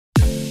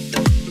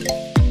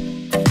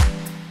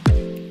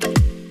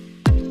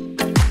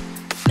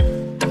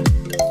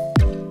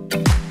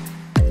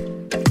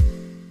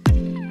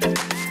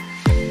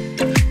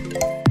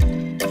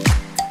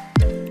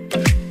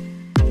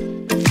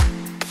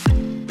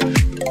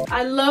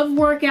I love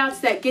workouts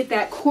that get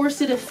that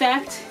corset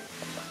effect,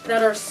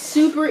 that are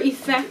super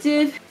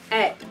effective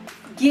at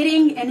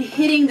getting and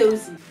hitting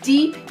those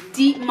deep,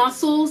 deep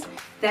muscles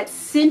that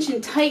cinch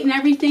and tighten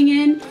everything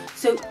in.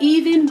 So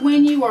even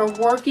when you are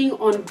working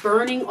on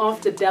burning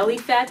off the belly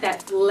fat,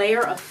 that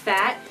layer of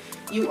fat,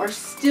 you are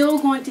still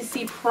going to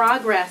see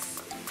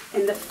progress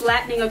in the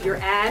flattening of your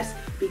abs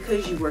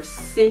because you were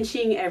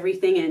cinching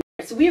everything in.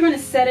 So we're going to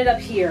set it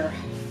up here,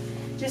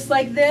 just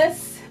like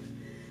this.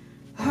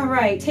 All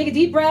right, take a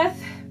deep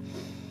breath.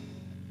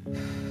 All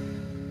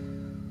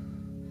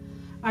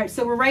right,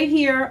 so we're right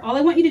here. All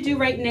I want you to do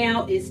right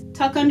now is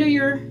tuck under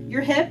your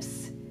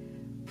hips,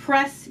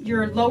 press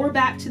your lower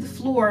back to the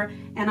floor,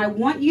 and I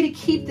want you to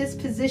keep this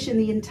position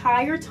the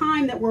entire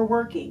time that we're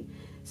working.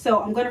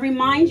 So I'm going to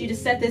remind you to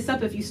set this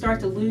up if you start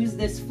to lose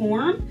this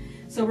form.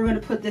 So we're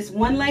going to put this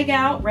one leg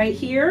out right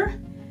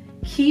here,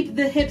 keep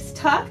the hips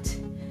tucked,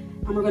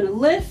 and we're going to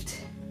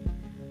lift.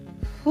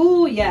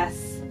 Oh,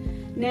 yes.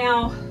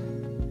 Now,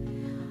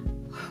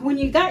 when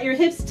you got your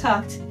hips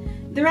tucked,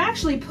 they're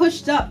actually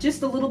pushed up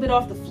just a little bit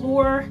off the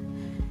floor,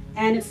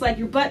 and it's like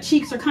your butt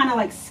cheeks are kind of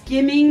like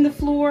skimming the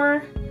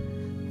floor.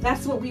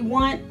 That's what we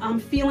want. I'm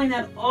feeling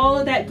that all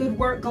of that good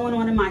work going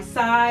on in my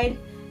side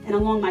and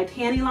along my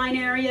panty line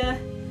area.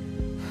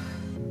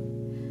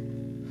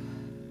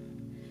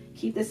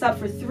 Keep this up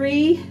for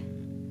 3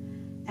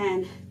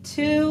 and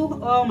 2.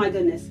 Oh my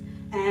goodness.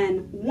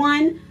 And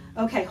 1.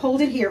 Okay,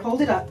 hold it here. Hold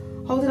it up.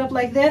 Hold it up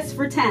like this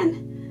for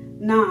 10,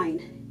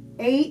 9,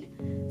 8,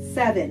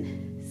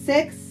 7,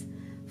 6,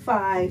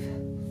 5,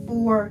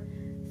 4,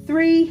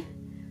 3,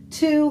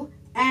 2,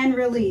 and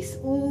release.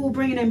 Ooh,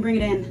 bring it in, bring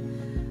it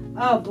in.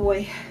 Oh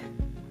boy.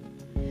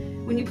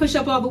 When you push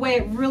up all the way,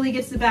 it really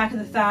gets the back of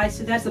the thighs,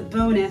 so that's a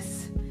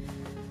bonus.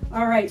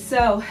 All right,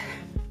 so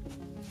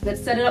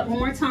let's set it up one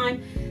more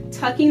time.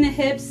 Tucking the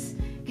hips,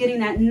 getting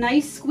that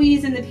nice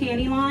squeeze in the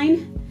panty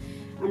line,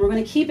 and we're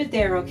going to keep it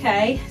there,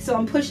 okay? So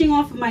I'm pushing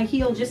off of my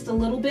heel just a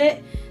little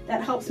bit.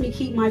 That helps me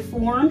keep my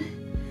form,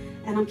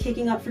 and I'm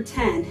kicking up for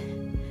 10.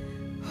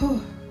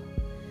 Whew.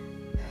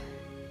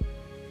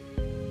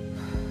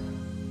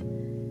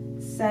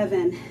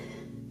 7.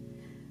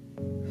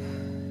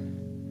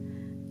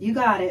 You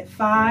got it.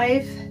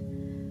 5.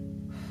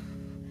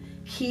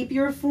 Keep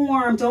your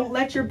form. Don't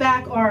let your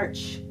back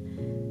arch.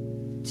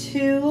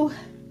 2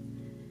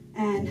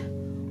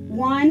 and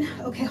 1.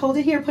 Okay, hold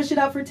it here. Push it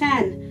up for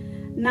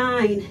 10,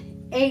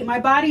 9, 8. My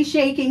body's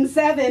shaking.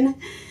 7,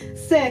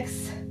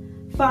 6,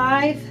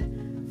 5,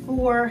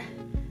 4,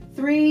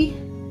 3,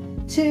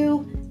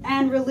 2,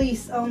 and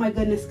release. Oh my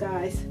goodness,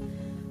 guys.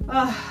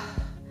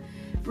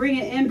 Bring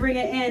it in, bring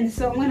it in.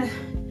 So I'm gonna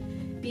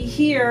be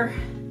here.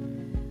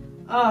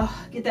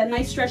 Get that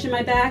nice stretch in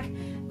my back.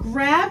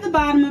 Grab the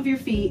bottom of your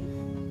feet,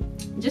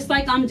 just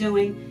like I'm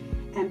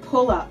doing, and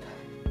pull up.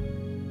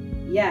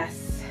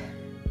 Yes.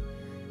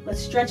 Let's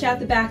stretch out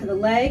the back of the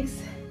legs.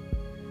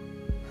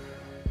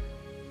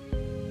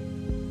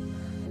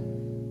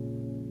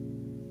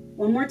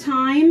 One more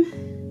time.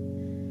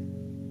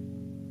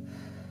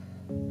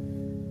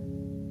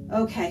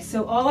 Okay,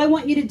 so all I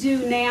want you to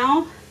do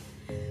now,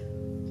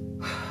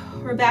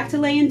 we're back to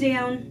laying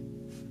down.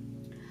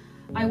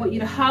 I want you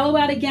to hollow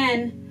out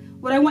again.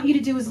 What I want you to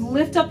do is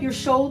lift up your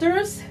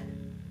shoulders.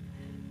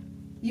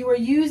 You are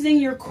using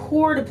your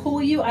core to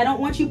pull you. I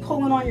don't want you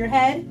pulling on your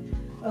head,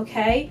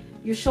 okay?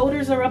 Your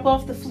shoulders are up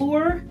off the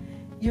floor.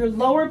 Your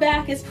lower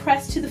back is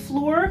pressed to the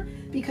floor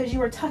because you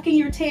are tucking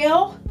your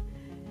tail.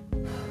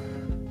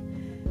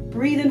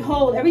 Breathe and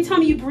hold. Every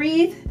time you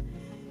breathe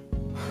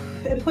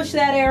and push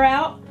that air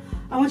out,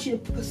 I want you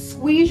to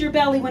squeeze your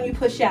belly when you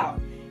push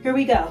out. Here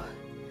we go.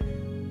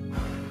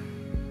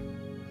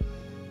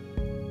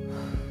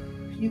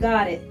 You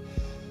got it.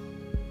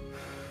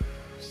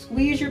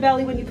 Squeeze your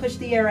belly when you push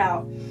the air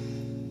out.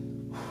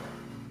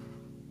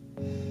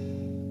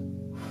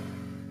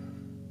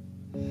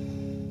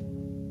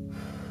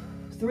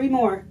 Three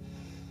more.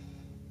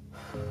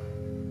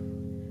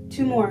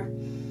 2 more.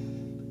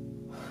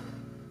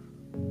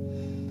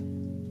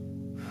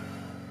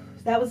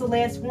 That was the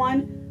last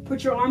one.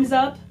 Put your arms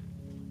up.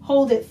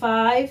 Hold it.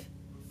 5,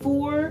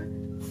 4,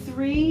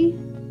 3,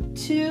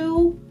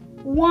 2,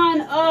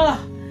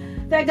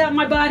 1. That got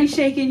my body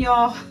shaking,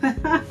 y'all.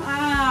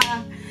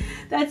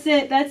 That's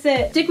it. That's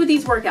it. Stick with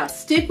these workouts.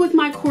 Stick with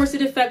my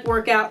Corset Effect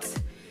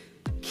workouts.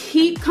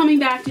 Keep coming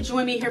back to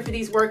join me here for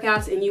these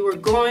workouts, and you are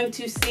going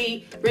to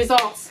see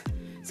results.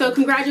 So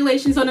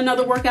congratulations on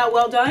another workout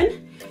well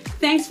done.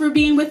 Thanks for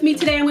being with me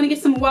today. I'm going to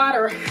get some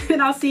water,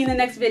 and I'll see you in the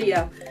next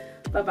video.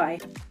 Bye-bye.